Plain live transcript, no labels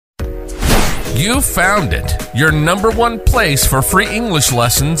You found it, your number one place for free English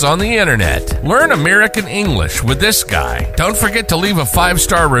lessons on the internet. Learn American English with this guy. Don't forget to leave a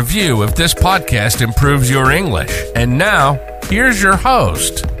 5-star review if this podcast improves your English. And now, here's your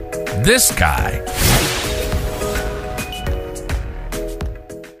host, this guy.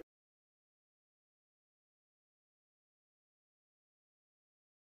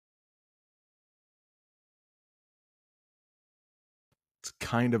 It's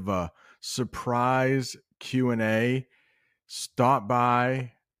kind of a surprise Q&A. Stop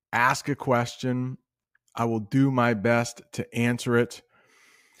by, ask a question. I will do my best to answer it.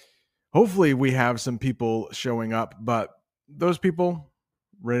 Hopefully we have some people showing up, but those people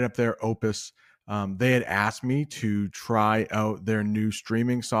right up there, Opus, they had asked me to try out their new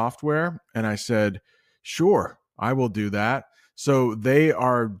streaming software, and I said, sure, I will do that. So they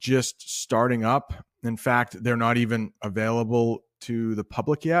are just starting up. In fact, they're not even available to the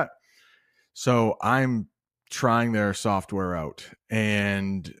public yet. So I'm trying their software out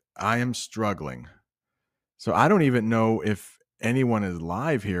and I am struggling. So I don't even know if anyone is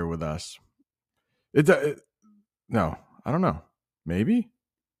live here with us. No, I don't know. Maybe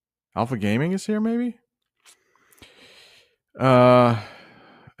Alpha Gaming is here, maybe. And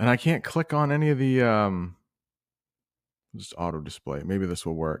I can't click on any of the just auto display. Maybe this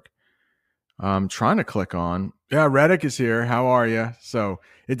will work. I'm trying to click on. Yeah, Reddick is here. How are you? So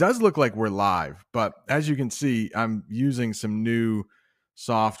it does look like we're live, but as you can see, I'm using some new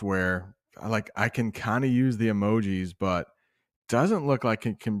software. I can kind of use the emojis, but doesn't look like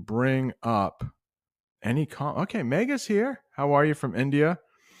it can bring up any Okay, Mega's here. How are you from India?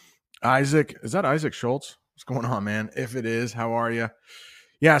 Isaac, is that Isaac Schultz? What's going on, man? If it is, how are you?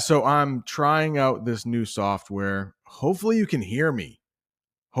 Yeah, so I'm trying out this new software. Hopefully you can hear me.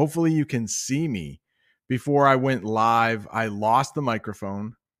 Hopefully you can see me. Before I went live, I lost the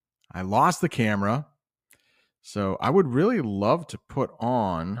microphone. I lost the camera. So I would really love to put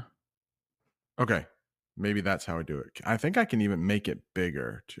on. Okay, maybe that's how I do it. I think I can even make it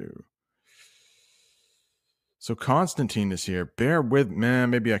bigger too. So Constantine is here. Bear with me.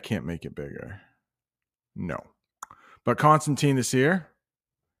 Maybe I can't make it bigger. No. But Constantine is here.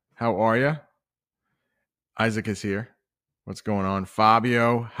 How are you? Isaac is here. What's going on?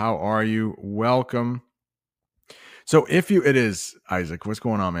 Fabio, how are you? Welcome. So it is Isaac. What's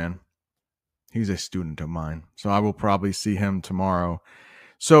going on, man? He's a student of mine. So I will probably see him tomorrow.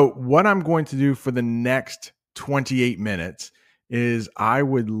 So what I'm going to do for the next 28 minutes is I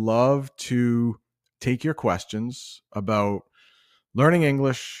would love to take your questions about learning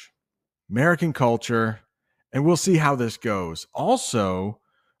English, American culture, and we'll see how this goes. Also,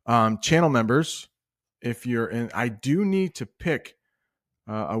 channel members, if you're in, I do need to pick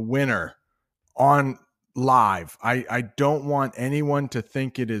a winner on live. I don't want anyone to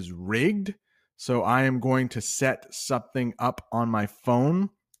think it is rigged. So I am going to set something up on my phone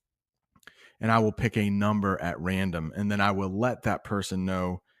and I will pick a number at random. And then I will let that person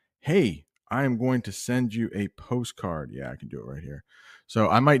know, hey, I am going to send you a postcard. Yeah, I can do it right here. So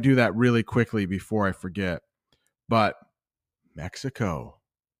I might do that really quickly before I forget. But Mexico.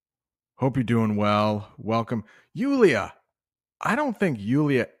 Hope you're doing well. Welcome. Yulia. I don't think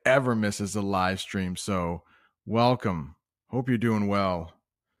Yulia ever misses a live stream, so welcome. Hope you're doing well.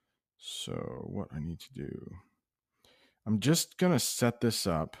 So what I need to do, I'm just going to set this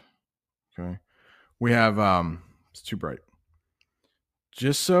up. Okay. We have, it's too bright.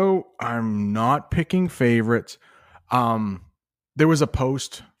 Just so I'm not picking favorites. There was a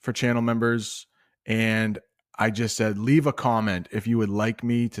post for channel members and I just said, leave a comment if you would like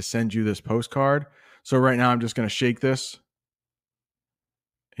me to send you this postcard. So right now I'm just going to shake this.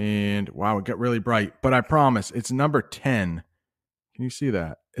 And wow, it got really bright. But I promise it's number 10. Can you see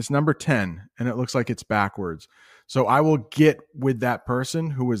that? It's number 10 and it looks like it's backwards. So I will get with that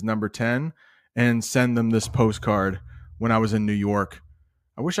person who was number 10 and send them this postcard when I was in New York.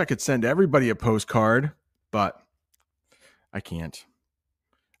 I wish I could send everybody a postcard, but I can't.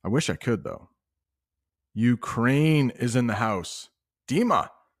 I wish I could though. Ukraine is in the house. Dima,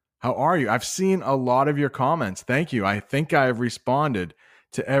 how are you? I've seen a lot of your comments. Thank you. I think I've responded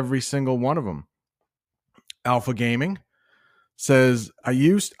to every single one of them. Alpha Gaming says, I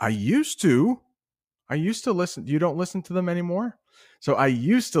used to listen. You don't listen to them anymore? So I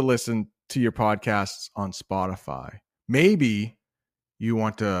used to listen to your podcasts on Spotify. Maybe you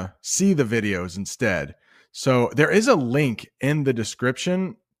want to see the videos instead. So there is a link in the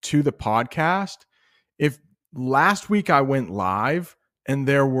description to the podcast. If last week I went live and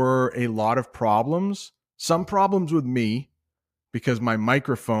there were a lot of problems, some problems with me because my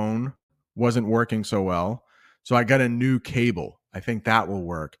microphone wasn't working so well. So I got a new cable. I think that will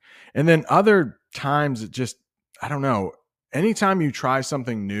work. And then other times it just, I don't know. Anytime you try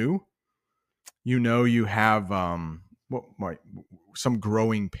something new, you have some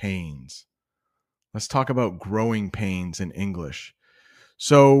growing pains. Let's talk about growing pains in English.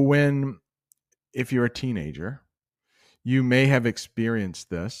 So if you're a teenager, you may have experienced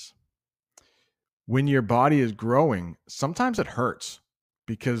this. When your body is growing, sometimes it hurts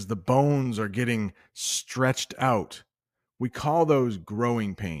because the bones are getting stretched out. We call those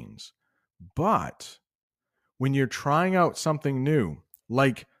growing pains. But when you're trying out something new,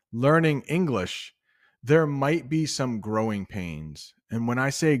 like learning English, there might be some growing pains. And when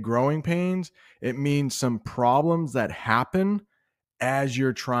I say growing pains, it means some problems that happen as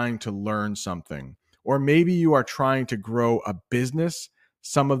you're trying to learn something. Or maybe you are trying to grow a business.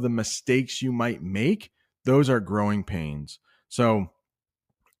 Some of the mistakes you might make, those are growing pains. So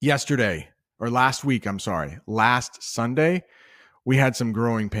last Sunday, we had some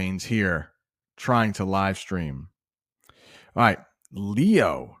growing pains here trying to live stream. All right.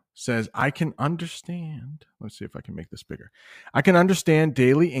 Leo says, I can understand. Let's see if I can make this bigger. I can understand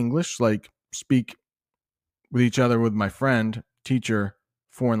daily English, like speak with each other with my friend, teacher,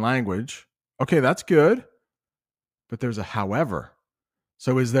 foreign language. Okay, that's good. But there's a however.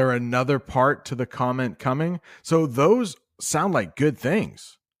 So is there another part to the comment coming? So those sound like good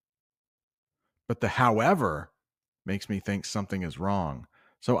things. But the however makes me think something is wrong.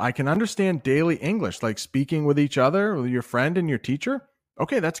 So I can understand daily English, like speaking with each other, with your friend and your teacher.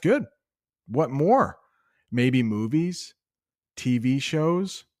 Okay, that's good. What more? Maybe movies, TV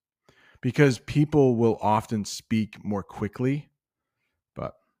shows, because people will often speak more quickly.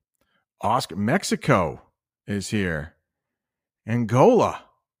 But Oscar, Mexico is here. Angola,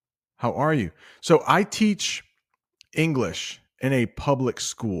 how are you? So I teach English in a public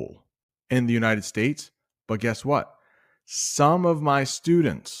school in the United States, but guess what? Some of my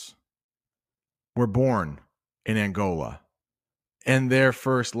students were born in Angola, and their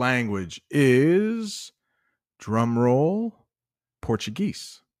first language is, drumroll,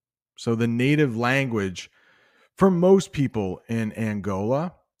 Portuguese. So the native language for most people in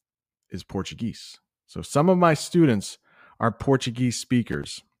Angola is Portuguese. So some of my students are Portuguese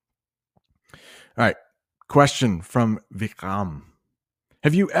speakers. All right, question from Vikram.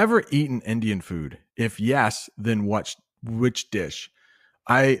 Have you ever eaten Indian food? If yes, then which dish?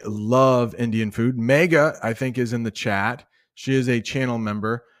 I love Indian food. Mega, I think, is in the chat. She is a channel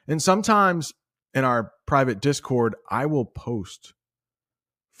member. And sometimes in our private Discord, I will post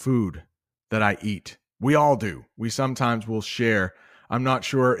food that I eat. We all do. We sometimes will share. I'm not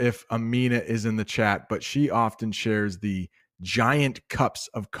sure if Amina is in the chat, but she often shares the giant cups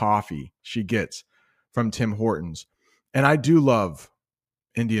of coffee she gets from Tim Hortons. And I do love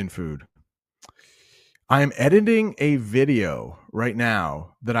Indian food. I am editing a video right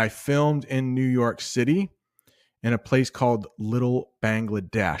now that I filmed in New York City in a place called Little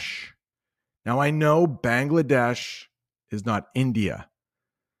Bangladesh. Now, I know Bangladesh is not India,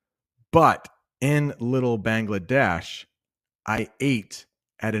 but in Little Bangladesh, I ate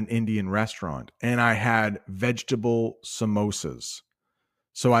at an Indian restaurant and I had vegetable samosas.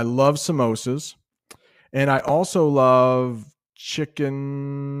 So I love samosas, and I also love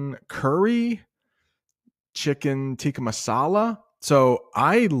chicken curry, chicken tikka masala. So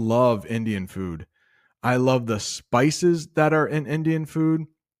I love Indian food. I love the spices that are in Indian food.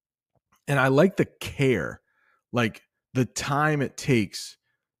 And I like the care, like the time it takes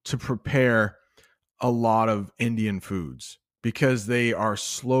to prepare a lot of Indian foods, because they are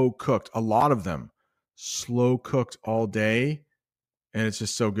slow cooked. A lot of them slow cooked all day. And it's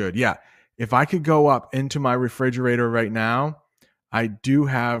just so good. Yeah. If I could go up into my refrigerator right now, I do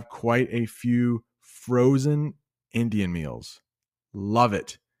have quite a few frozen Indian meals. Love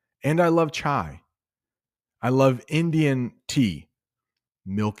it. And I love chai. I love Indian tea.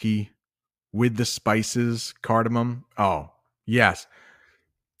 Milky with the spices, cardamom. Oh, yes.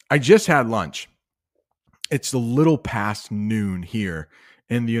 I just had lunch. It's a little past noon here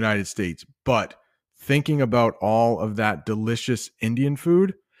in the United States, but thinking about all of that delicious Indian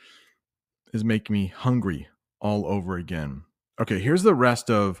food is making me hungry all over again. Okay, here's the rest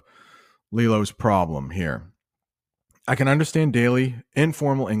of Lilo's problem here. I can understand daily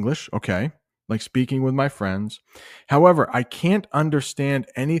informal English, okay, like speaking with my friends. However, I can't understand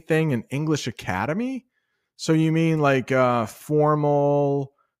anything in English Academy. So you mean like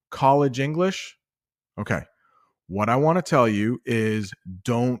formal college English? Okay. What I want to tell you is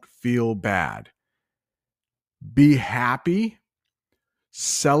don't feel bad. Be happy.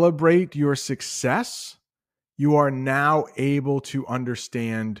 Celebrate your success. You are now able to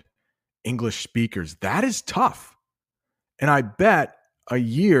understand English speakers. That is tough. And I bet a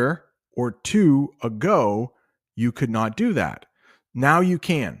year or two ago, you could not do that. Now you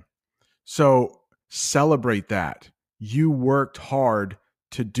can. So celebrate that. You worked hard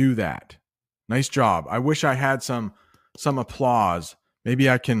to do that. Nice job. I wish I had some applause. Maybe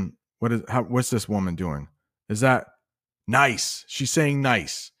I can. What's this woman doing? Is that nice? She's saying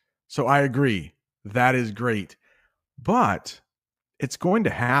nice. So I agree. That is great. But it's going to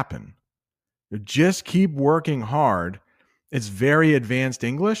happen. Just keep working hard. It's very advanced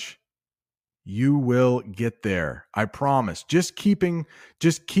English. You will get there. I promise. Just keep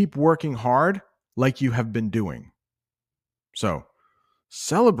working hard like you have been doing. So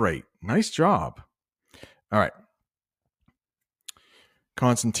celebrate. Nice job. All right.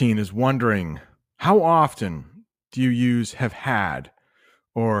 Constantine is wondering, how often do you use have had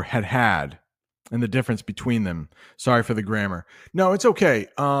or had and the difference between them? Sorry for the grammar. No, it's okay.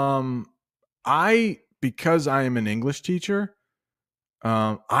 Because I am an English teacher,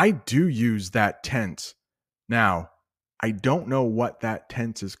 I do use that tense. Now, I don't know what that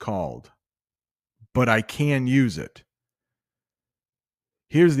tense is called, but I can use it.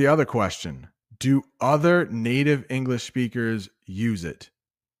 Here's the other question. Do other native English speakers use it?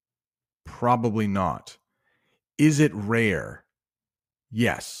 Probably not. Is it rare?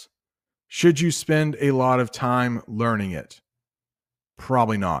 Yes. Should you spend a lot of time learning it?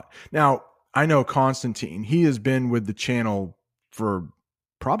 Probably not. Now, I know Constantine. He has been with the channel for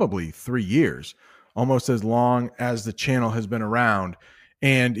probably 3 years, almost as long as the channel has been around.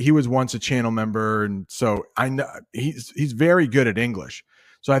 And he was once a channel member. And so I know he's very good at English.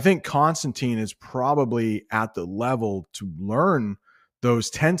 So I think Constantine is probably at the level to learn those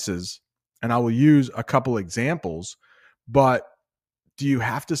tenses. And I will use a couple examples. But do you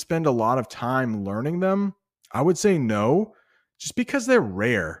have to spend a lot of time learning them? I would say no, just because they're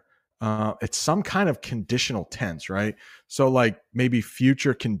rare. It's some kind of conditional tense, right? So like maybe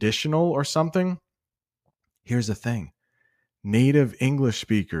future conditional or something. Here's the thing. Native English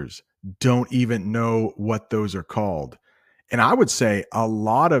speakers don't even know what those are called. And I would say a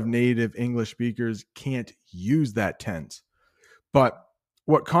lot of native English speakers can't use that tense. But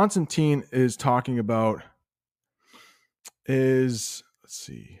what Constantine is talking about is, let's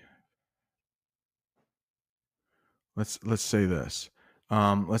see. Let's say this.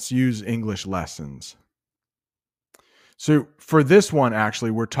 Let's use English lessons. So for this one,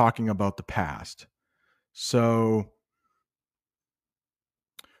 actually, we're talking about the past. So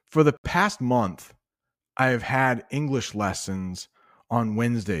for the past month, I have had English lessons on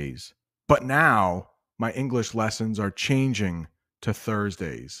Wednesdays, but now my English lessons are changing to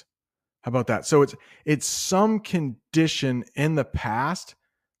Thursdays. How about that? So it's some condition in the past,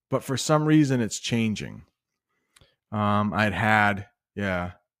 but for some reason it's changing. How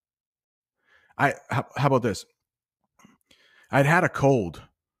about this? I'd had a cold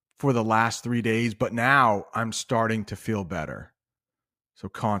for the last 3 days, but now I'm starting to feel better. So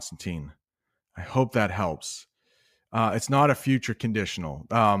Constantine, I hope that helps. It's not a future conditional.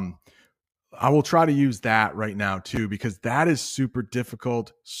 I will try to use that right now too, because that is super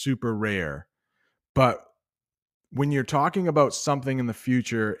difficult, super rare. But when you're talking about something in the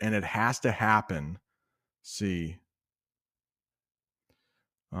future and it has to happen,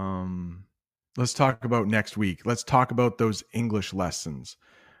 let's talk about next week. Let's talk about those English lessons.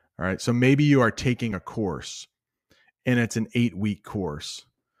 All right. So maybe you are taking a course and it's an 8-week course,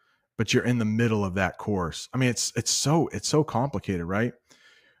 but you're in the middle of that course. I mean, it's so complicated, right?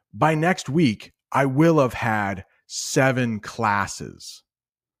 By next week, I will have had 7 classes.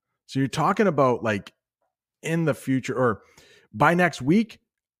 So you're talking about like in the future, or by next week,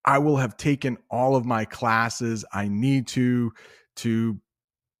 I will have taken all of my classes I need to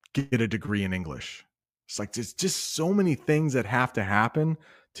get a degree in English. It's like there's just so many things that have to happen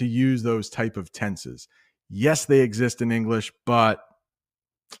to use those type of tenses. Yes, they exist in English, but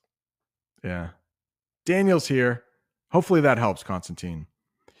yeah. Daniel's here. Hopefully that helps, Constantine.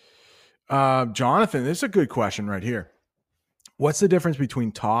 Jonathan, this is a good question right here. What's the difference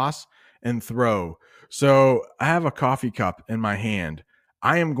between toss and throw? So I have a coffee cup in my hand.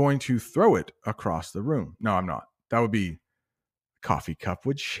 I am going to throw it across the room. No, I'm not. That would be coffee cup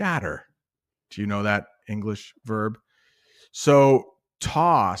would shatter. Do you know that English verb? So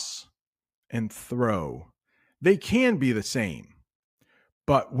toss and throw, they can be the same.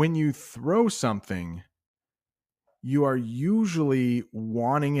 But when you throw something, you are usually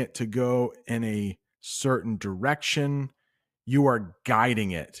wanting it to go in a certain direction. You are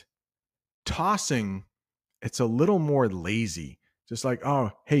guiding it. Tossing, it's a little more lazy. Just like,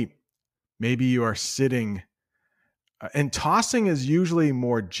 oh, hey, maybe you are sitting. And tossing is usually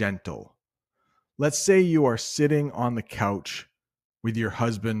more gentle. let's say you are sitting on the couch with your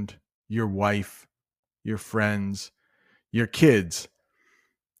husband, your wife, your friends, your kids,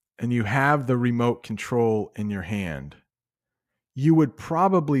 and you have the remote control in your hand. You would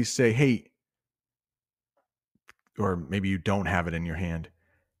probably say, hey, or maybe you don't have it in your hand.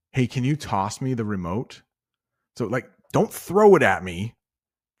 Hey, can you toss me the remote? So like, don't throw it at me.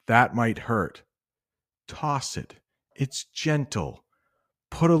 That might hurt. Toss it. It's gentle.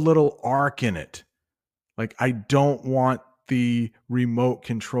 Put a little arc in it. Like, I don't want the remote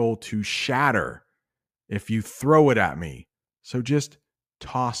control to shatter if you throw it at me. So just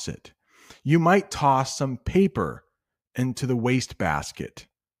toss it. You might toss some paper into the wastebasket.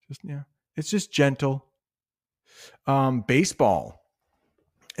 It's just gentle. Baseball.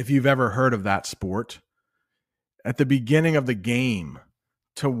 If you've ever heard of that sport, at the beginning of the game,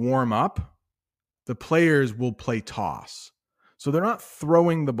 to warm up, the players will play toss. So they're not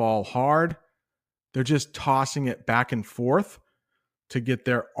throwing the ball hard. They're just tossing it back and forth to get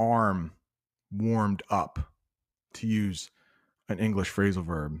their arm warmed up, to use an English phrasal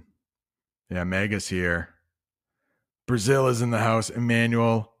verb. Yeah, Mega's here. Brazil is in the house.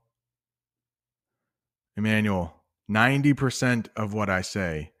 Emmanuel, 90% of what I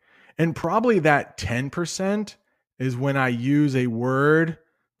say. And probably that 10% is when I use a word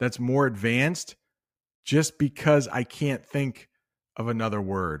that's more advanced just because I can't think of another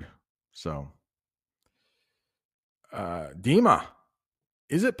word. So, Dima,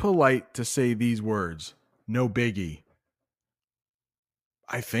 is it polite to say these words? No biggie.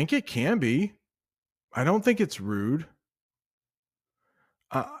 I think it can be. I don't think it's rude.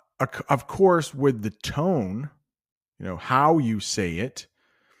 Of course, with the tone, how you say it,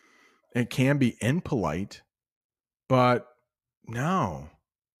 it can be impolite, but no.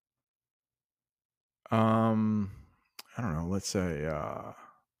 I don't know. Let's say,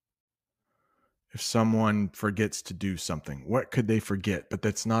 if someone forgets to do something, what could they forget? But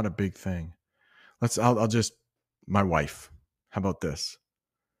that's not a big thing. I'll just, my wife. How about this?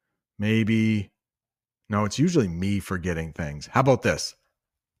 Maybe, no, it's usually me forgetting things. How about this?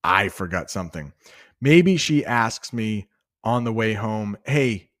 I forgot something. Maybe she asks me on the way home,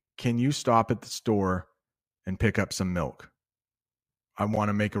 hey, can you stop at the store and pick up some milk? I want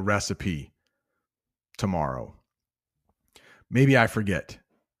to make a recipe tomorrow. Maybe I forget,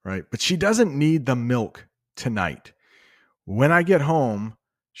 right? But she doesn't need the milk tonight. When I get home,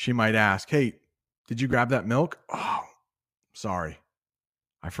 she might ask, hey, did you grab that milk? Oh, sorry.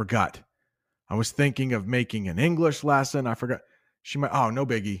 I forgot. I was thinking of making an English lesson. I forgot. She might, oh, no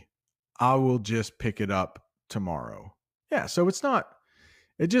biggie. I will just pick it up tomorrow. Yeah, so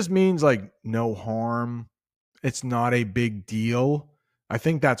it just means like no harm. It's not a big deal. I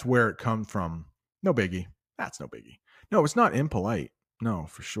think that's where it comes from. No biggie. That's no biggie. No, it's not impolite. No,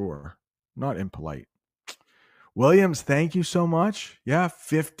 for sure. Not impolite. Williams, thank you so much. Yeah,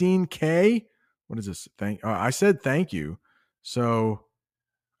 15K. What is this? I said thank you. So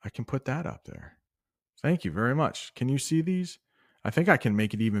I can put that up there. Thank you very much. Can you see these? I think I can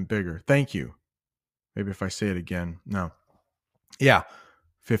make it even bigger. Thank you. Maybe if I say it again. No. Yeah,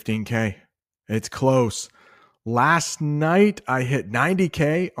 15K. It's close. Last night, I hit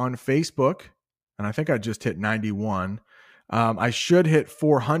 90K on Facebook, and I think I just hit 91. I should hit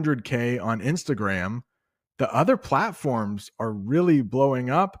 400K on Instagram. The other platforms are really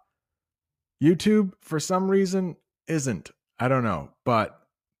blowing up. YouTube, for some reason, isn't. I don't know, but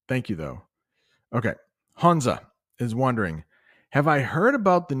thank you, though. Okay. Hansa is wondering, have I heard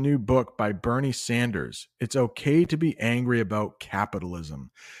about the new book by Bernie Sanders? It's okay to be angry about capitalism.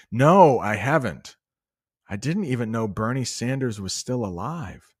 No, I haven't. I didn't even know Bernie Sanders was still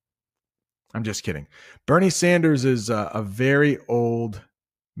alive. I'm just kidding. Bernie Sanders is a very old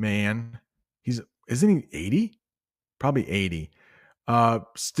man. Isn't he 80? Probably 80.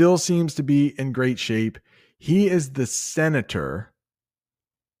 Still seems to be in great shape. He is the senator.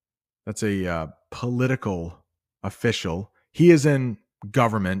 That's a political official. He is in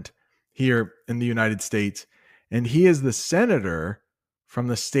government here in the United States, and he is the senator from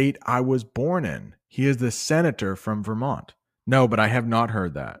the state I was born in. He is the senator from Vermont. No, but I have not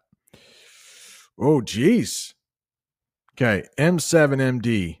heard that. Oh, geez. Okay,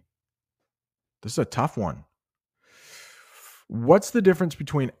 M7MD. This is a tough one. What's the difference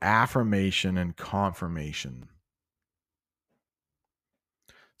between affirmation and confirmation?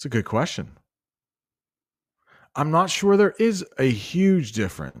 It's a good question. I'm not sure there is a huge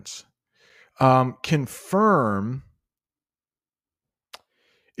difference. Confirm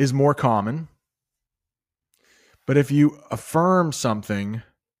is more common. But if you affirm something,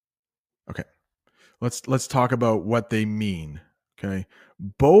 okay, let's talk about what they mean. Okay.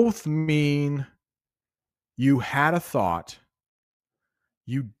 Both mean You had a thought.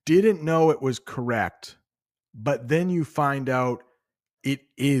 You didn't know it was correct, but then you find out it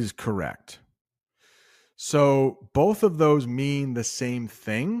is correct. So both of those mean the same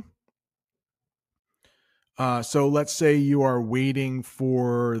thing. So let's say you are waiting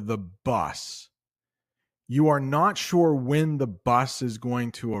for the bus. You are not sure when the bus is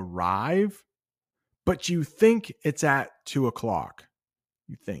going to arrive, but you think it's at 2:00.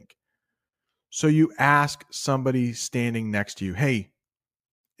 You think. So you ask somebody standing next to you, hey,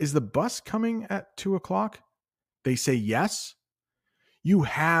 is the bus coming at 2:00? They say yes. You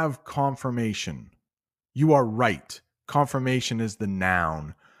have confirmation. You are right. Confirmation is the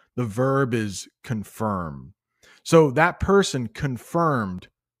noun. The verb is confirm. So that person confirmed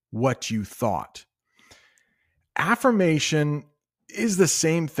what you thought. Affirmation is the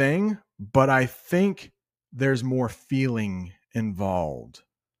same thing, but I think there's more feeling involved.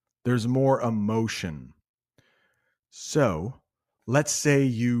 There's more emotion. So let's say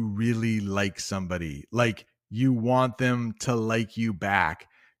you really like somebody, like you want them to like you back.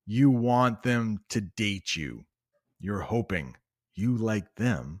 You want them to date you. You're hoping you like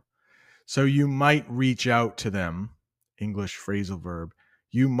them. So you might reach out to them, English phrasal verb.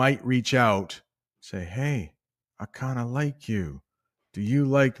 You might reach out, say, hey, I kind of like you. Do you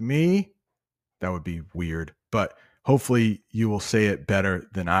like me? That would be weird, but hopefully you will say it better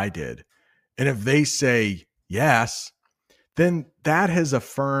than I did. And if they say yes, then that has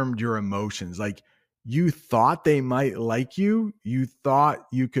affirmed your emotions. Like you thought they might like you. You thought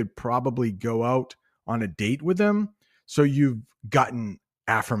you could probably go out on a date with them. So you've gotten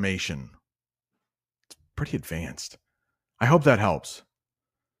affirmation. It's pretty advanced. I hope that helps.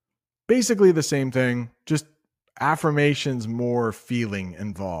 Basically the same thing, just affirmations, more feeling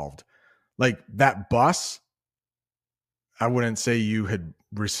involved. Like that bus, I wouldn't say you had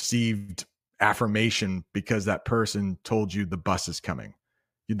received affirmation because that person told you the bus is coming.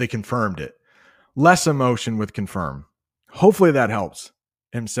 They confirmed it. Less emotion with confirm. Hopefully that helps.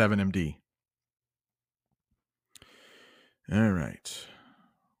 M7MD. All right.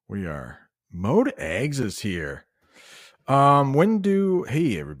 We are. Mode Eggs is here.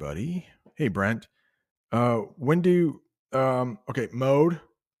 Hey everybody. Hey Brent. Okay, Mode,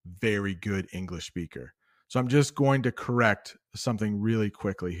 very good English speaker. So I'm just going to correct something really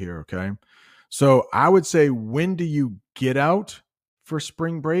quickly here, okay? So I would say, when do you get out for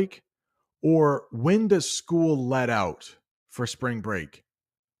spring break? Or when does school let out for spring break?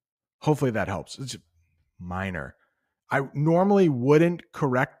 Hopefully that helps. It's minor. I normally wouldn't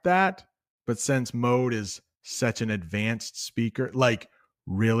correct that, but since Mode is such an advanced speaker, like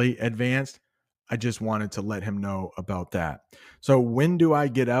really advanced, I just wanted to let him know about that. So when do I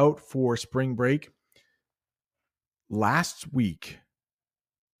get out for spring break? Last week.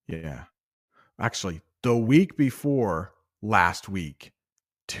 Yeah. Actually, the week before last week,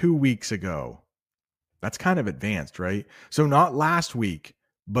 2 weeks ago. That's kind of advanced, right? So not last week,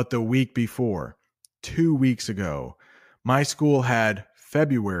 but the week before, 2 weeks ago, my school had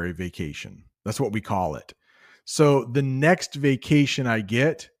February vacation. That's what we call it. So the next vacation I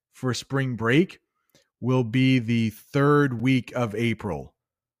get for spring break will be the 3rd week of April.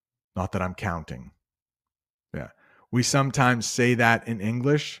 Not that I'm counting. Yeah. We sometimes say that in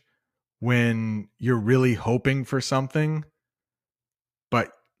English when you're really hoping for something,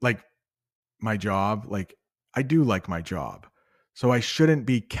 but like my job, like I do like my job. So I shouldn't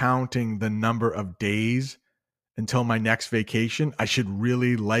be counting the number of days until my next vacation. I should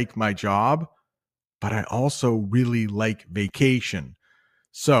really like my job, but I also really like vacation.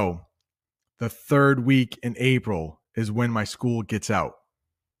 So the 3rd week in April is when my school gets out.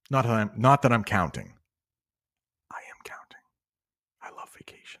 Not that I'm counting. I am counting. I love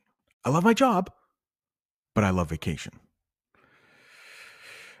vacation. I love my job, but I love vacation.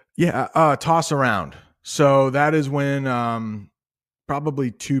 Yeah, toss around. So that is when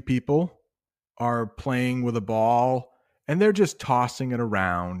probably 2 people are playing with a ball and they're just tossing it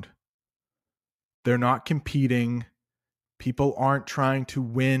around. They're not competing. People aren't trying to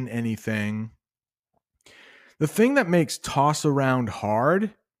win anything. The thing that makes toss around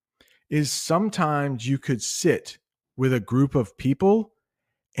hard is sometimes you could sit with a group of people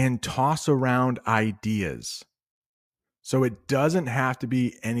and toss around ideas. So it doesn't have to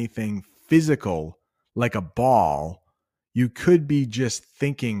be anything physical like a ball. You could be just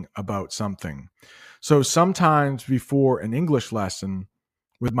thinking about something. So sometimes before an English lesson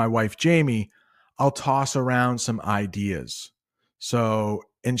with my wife, Jamie, I'll toss around some ideas.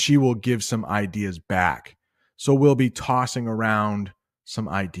 And she will give some ideas back. So we'll be tossing around some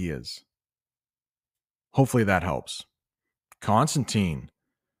ideas. Hopefully that helps. Constantine.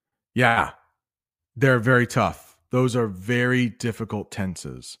 Yeah. They're very tough. Those are very difficult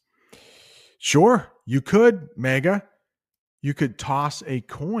tenses. Sure, you could, Mega. You could toss a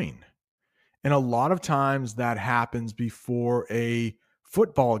coin. And a lot of times that happens before a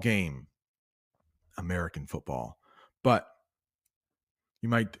football game, American football. But you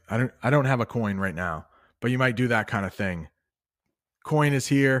might I don't have a coin right now, but you might do that kind of thing. Coin is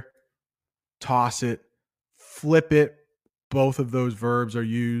here, toss it, flip it. Both of those verbs are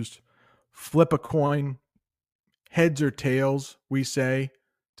used. Flip a coin, heads or tails, we say,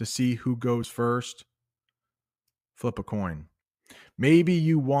 to see who goes first. Flip a coin. Maybe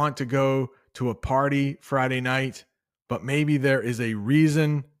you want to go to a party Friday night, but maybe there is a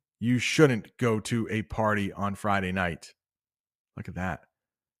reason you shouldn't go to a party on Friday night. Look at that.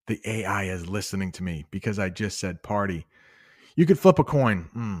 The AI is listening to me because I just said party. You could flip a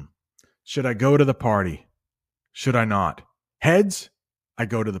coin. Should I go to the party? Should I not? Heads, I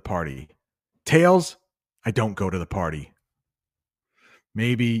go to the party. Tails, I don't go to the party.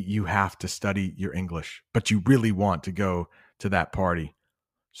 Maybe you have to study your English, but you really want to go to that party.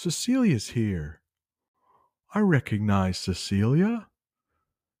 Cecilia's here. I recognize Cecilia.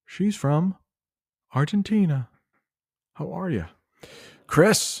 She's from Argentina. How are you?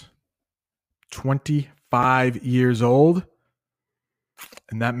 Chris, 25 years old,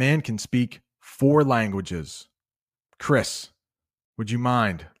 and that man can speak 4 languages. Chris, would you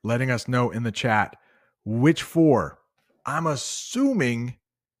mind letting us know in the chat which 4? I'm assuming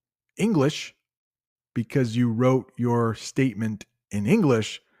English because you wrote your statement in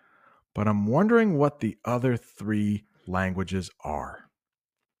English, but I'm wondering what the other 3 languages are.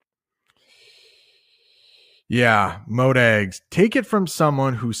 Yeah, Modags, take it from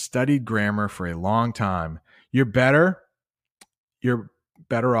someone who studied grammar for a long time. You're better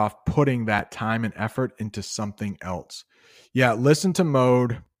off putting that time and effort into something else. Yeah, listen to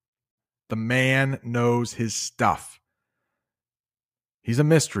Mode. The man knows his stuff. He's a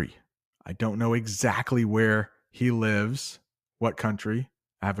mystery. I don't know exactly where he lives, what country.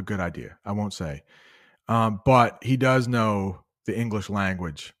 I have a good idea. I won't say. But he does know the English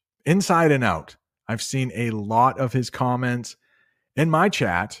language inside and out. I've seen a lot of his comments in my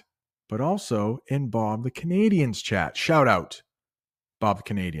chat, but also in Bob the Canadian's chat. Shout out, Bob the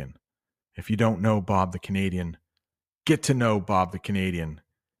Canadian. If you don't know Bob the Canadian, get to know Bob the Canadian.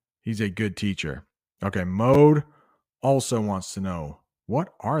 He's a good teacher. Okay, Mode also wants to know,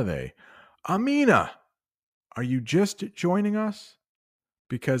 what are they? Amina, are you just joining us?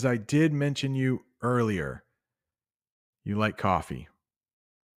 Because I did mention you earlier. You like coffee.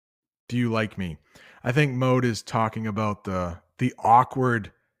 Do you like me? I think Mode is talking about the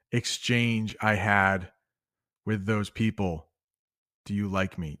awkward exchange I had with those people. Do you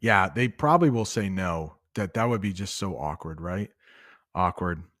like me? Yeah, they probably will say no. That would be just so awkward, right?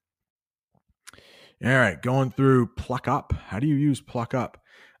 Awkward. All right, going through pluck up. How do you use pluck up?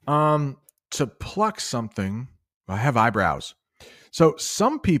 To pluck something, I have eyebrows. So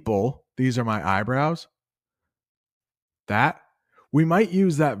some people, these are my eyebrows. That we might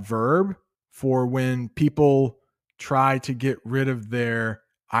use that verb for when people try to get rid of their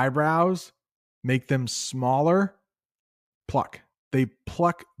eyebrows, make them smaller. Pluck. They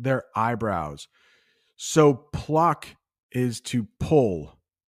pluck their eyebrows. So pluck is to pull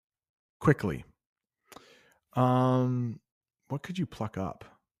quickly. What could you pluck up?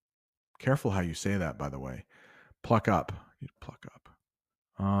 Careful how you say that, by the way. Pluck up. You pluck up.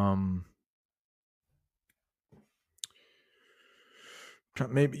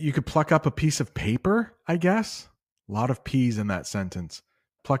 Maybe you could pluck up a piece of paper, I guess. A lot of P's in that sentence.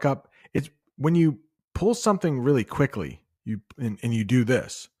 Pluck up. It's when you pull something really quickly, and you do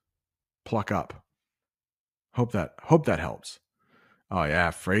this. Pluck up. Hope that helps. Oh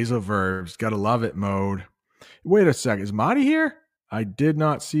yeah, phrasal verbs. Gotta love it, Mode. Wait a sec. Is Mahdi here? I did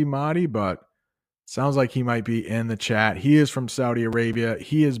not see Mahdi, but sounds like he might be in the chat. He is from Saudi Arabia.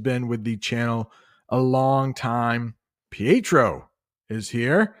 He has been with the channel a long time. Pietro is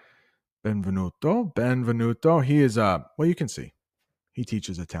here. Benvenuto. He is well, you can see. He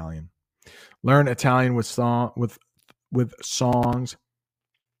teaches Italian. Learn Italian with songs.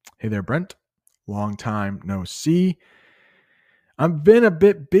 Hey there, Brent. Long time no see. I've been a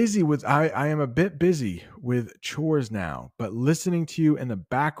bit busy with I am a bit busy with chores now, but listening to you in the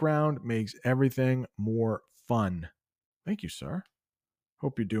background makes everything more fun. Thank you, sir.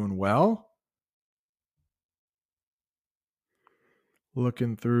 Hope you're doing well.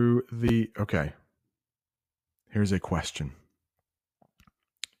 Looking through okay. Here's a question.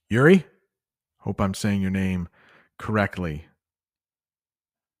 Yuri, hope I'm saying your name correctly.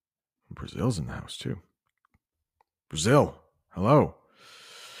 Brazil's in the house too. Brazil. Hello.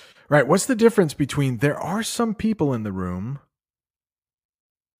 Right. What's the difference between there are some people in the room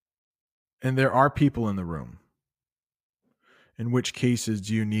and there are people in the room? In which cases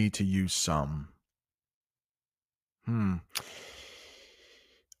do you need to use some? When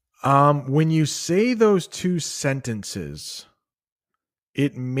you say those two sentences,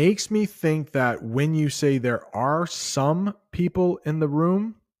 it makes me think that when you say there are some people in the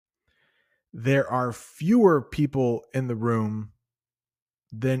room, there are fewer people in the room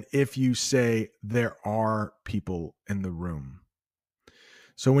than if you say there are people in the room.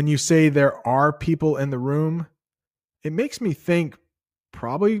 So when you say there are people in the room, it makes me think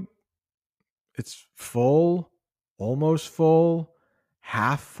probably it's full, almost full,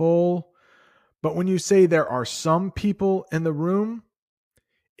 half full. But when you say there are some people in the room,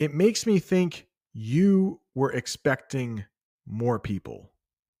 it makes me think you were expecting more people.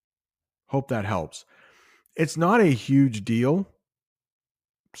 Hope that helps. It's not a huge deal.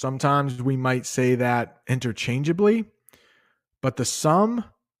 Sometimes we might say that interchangeably, but the sum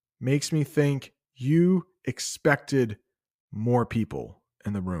makes me think you expected more people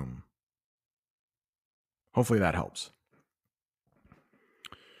in the room. Hopefully that helps.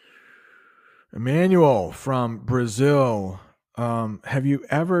 Emmanuel from Brazil. Have you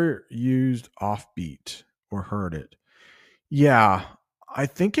ever used offbeat or heard it? Yeah, I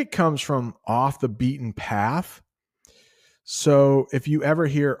think it comes from off the beaten path. So if you ever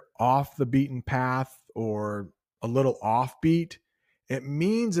hear off the beaten path or a little offbeat, it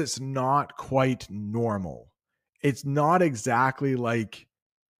means it's not quite normal. It's not exactly like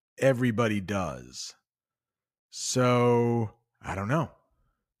everybody does. So I don't know.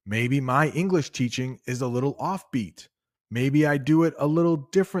 Maybe my English teaching is a little offbeat. Maybe I do it a little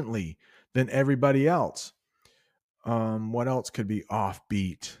differently than everybody else. What else could be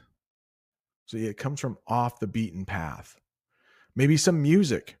offbeat? So it comes from off the beaten path. Maybe some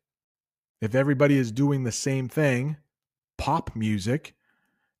music. If everybody is doing the same thing, pop music,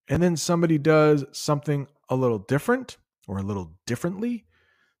 and then somebody does something a little different or a little differently,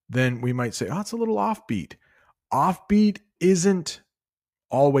 then we might say, oh, it's a little offbeat. Offbeat isn't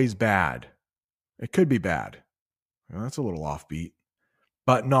always bad. It could be bad. Well, that's a little offbeat,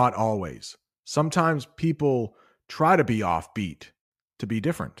 but not always. Sometimes people try to be offbeat to be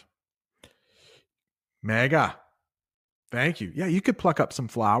different. Mega. Thank you. Yeah, you could pluck up some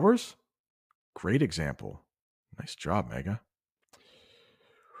flowers. Great example. Nice job, Mega.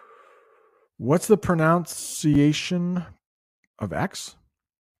 What's the pronunciation of X?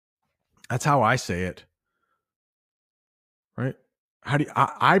 That's how I say it. Right? How do you,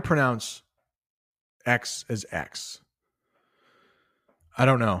 I pronounce X as X. I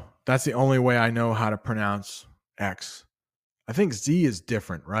don't know. That's the only way I know how to pronounce X. I think Z is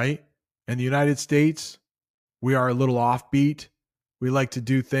different, right? In the United States, we are a little offbeat. We like to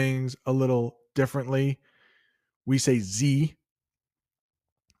do things a little differently. We say Z.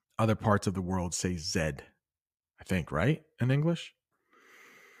 Other parts of the world say Z, I think, right? In English.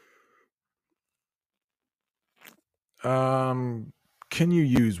 Can you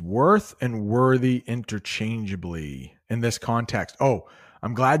use worth and worthy interchangeably in this context? Oh,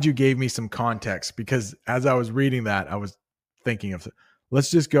 I'm glad you gave me some context because as I was reading that, I was thinking of, let's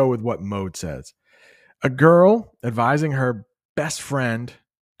just go with what Mode says. A girl advising her best friend,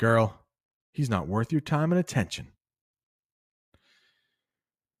 girl, he's not worth your time and attention.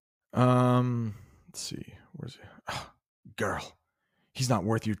 Let's see. Where's it? Oh, girl, he's not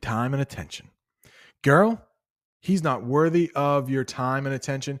worth your time and attention. Girl, he's not worthy of your time and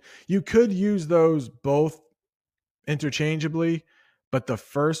attention. You could use those both interchangeably, but the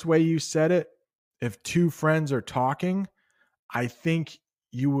first way you said it, if two friends are talking, I think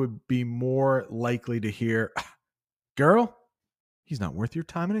you would be more likely to hear, girl, he's not worth your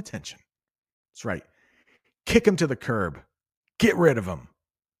time and attention. That's right. Kick him to the curb. Get rid of him.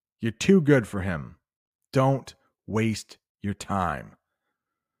 You're too good for him. Don't waste your time.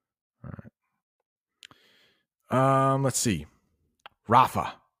 All right. Let's see.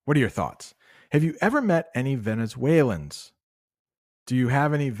 Rafa, what are your thoughts? Have you ever met any Venezuelans? Do you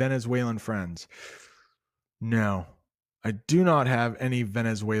have any Venezuelan friends? No, I do not have any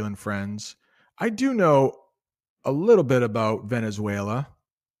Venezuelan friends. I do know a little bit about Venezuela.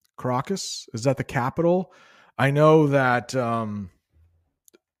 Caracas, is that the capital? I know that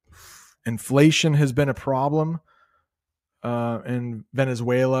inflation has been a problem in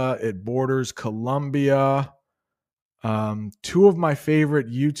Venezuela. It borders Colombia. Two of my favorite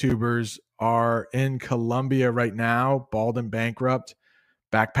YouTubers are in Colombia right now, Bald and Bankrupt,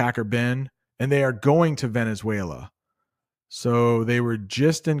 Backpacker Ben, and they are going to Venezuela. So they were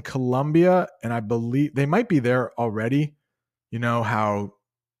just in Colombia, and I believe they might be there already. You know how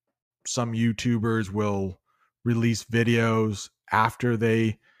some YouTubers will release videos after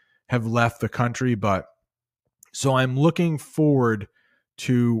they have left the country. But so I'm looking forward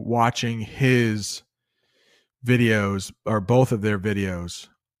to watching his videos, or both of their videos,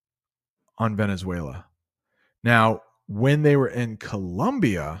 on Venezuela. Now, when they were in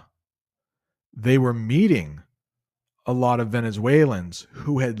Colombia, they were meeting a lot of Venezuelans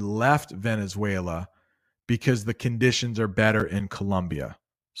who had left Venezuela because the conditions are better in Colombia.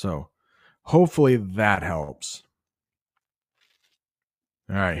 So hopefully that helps.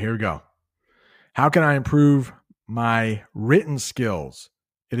 All right, here we go. How can I improve my written skills?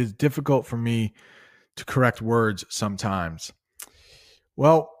 It is difficult for me to correct words sometimes.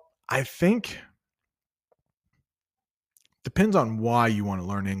 Well, I think depends on why you want to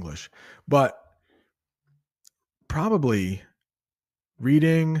learn English, but probably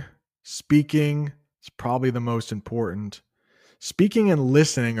reading, speaking is probably the most important. Speaking and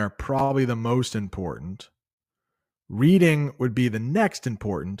listening are probably the most important. Reading would be the next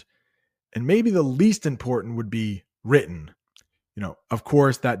important, and maybe the least important would be written. Of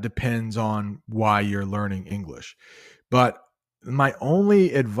course, that depends on why you're learning English. But my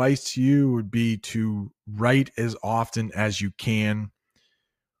only advice to you would be to write as often as you can,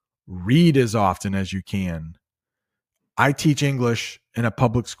 read as often as you can. I teach English in a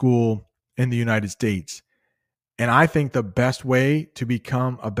public school in the United States, and I think the best way to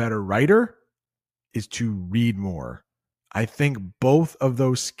become a better writer is to read more. I think both of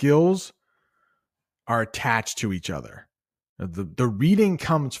those skills are attached to each other. The reading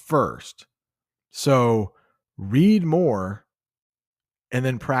comes first. So read more and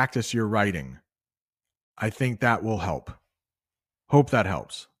then practice your writing. I think that will help. Hope that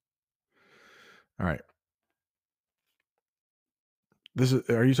helps. All right.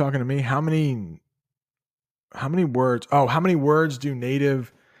 Are you talking to me? How many words? Oh, how many words do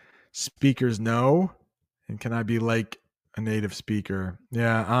native speakers know? And can I be like a native speaker?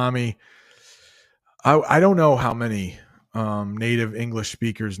 Yeah, Ami. I don't know how many native English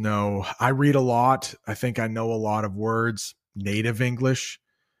speakers know. I read a lot. I think I know a lot of words, native English.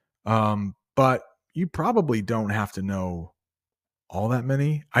 But you probably don't have to know all that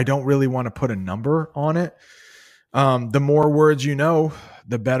many. I don't really want to put a number on it. The more words you know,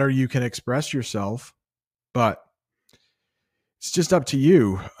 the better you can express yourself. But it's just up to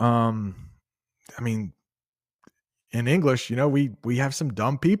you. I mean, in English, we have some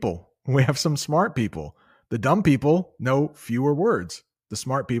dumb people. We have some smart people. The dumb people know fewer words. The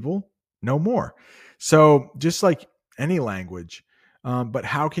smart people know more. So just like any language. But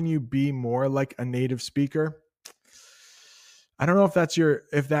how can you be more like a native speaker? I don't know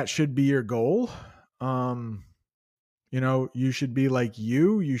if that should be your goal. You should be like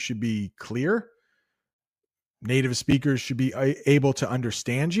you should be clear. Native speakers should be able to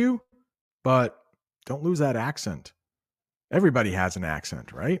understand you, but don't lose that accent. Everybody has an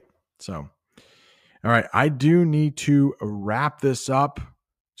accent, right? So, all right, I do need to wrap this up.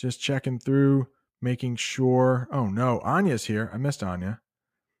 Just checking through, making sure. Oh no, Anya's here. I missed Anya.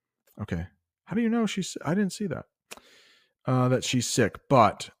 Okay. How do you know I didn't see that. That she's sick,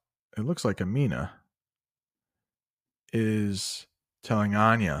 but it looks like Amina is telling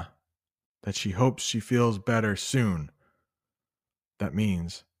Anya that she hopes she feels better soon. That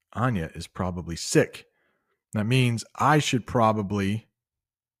means Anya is probably sick. That means I should probably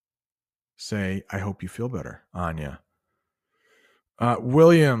say, I hope you feel better, Anya.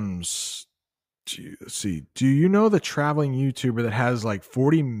 Williams, let's see. Do you know the traveling YouTuber that has like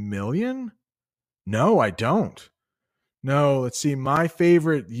 40 million? No, I don't. No, let's see. My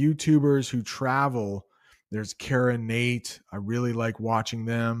favorite YouTubers who travel, there's Kara Nate. I really like watching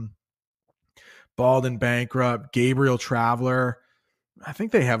them. Bald and Bankrupt, Gabriel Traveler. I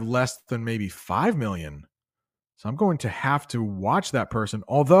think they have less than maybe 5 million. So I'm going to have to watch that person.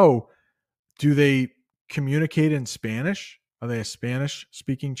 Although, do they communicate in Spanish? Are they a Spanish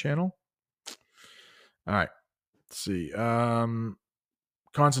speaking channel? All right. Let's see.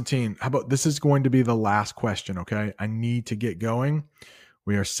 Constantine, how about this is going to be the last question, okay? I need to get going.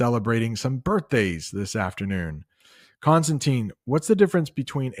 We are celebrating some birthdays this afternoon. Constantine, what's the difference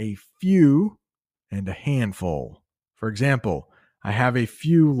between a few and a handful? For example, I have a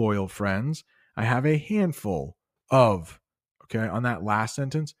few loyal friends. I have a handful of, okay, on that last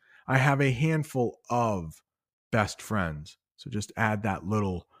sentence, I have a handful of best friends. So just add that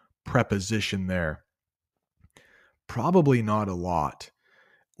little preposition there. Probably not a lot.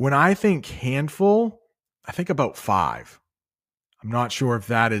 When I think handful, I think about 5. I'm not sure if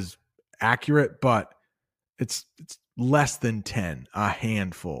that is accurate, but it's less than 10, a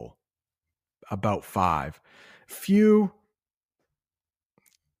handful, about 5. Few,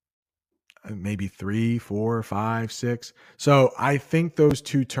 maybe 3, 4, 5, 6. So I think those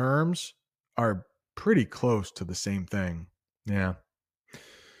two terms are pretty close to the same thing. Yeah.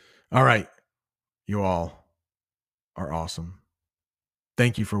 All right. You all are awesome.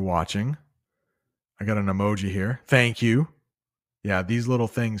 Thank you for watching. I got an emoji here. Thank you. Yeah, these little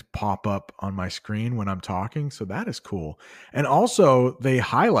things pop up on my screen when I'm talking. So that is cool. And also, they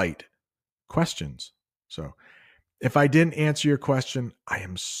highlight questions. So if I didn't answer your question, I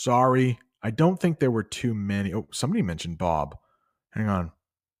am sorry. I don't think there were too many. Oh, somebody mentioned Bob. Hang on.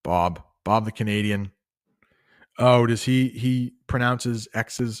 Bob the Canadian. Oh, does he pronounces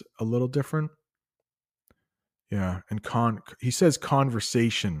X's a little different? Yeah, and he says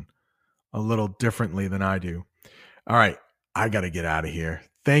conversation a little differently than I do. All right, I got to get out of here.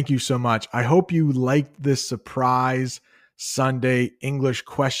 Thank you so much. I hope you liked this surprise Sunday English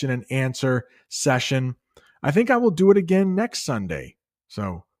question and answer session. I think I will do it again next Sunday.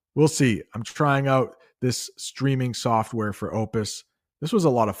 So we'll see. I'm trying out this streaming software for Opus. This was a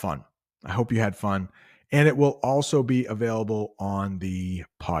lot of fun. I hope you had fun. And it will also be available on the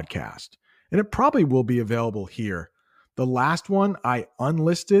podcast. And it probably will be available here. The last one I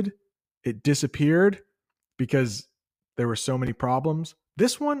unlisted, it disappeared because there were so many problems.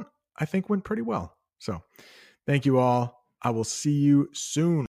 This one, I think, went pretty well. So thank you all. I will see you soon.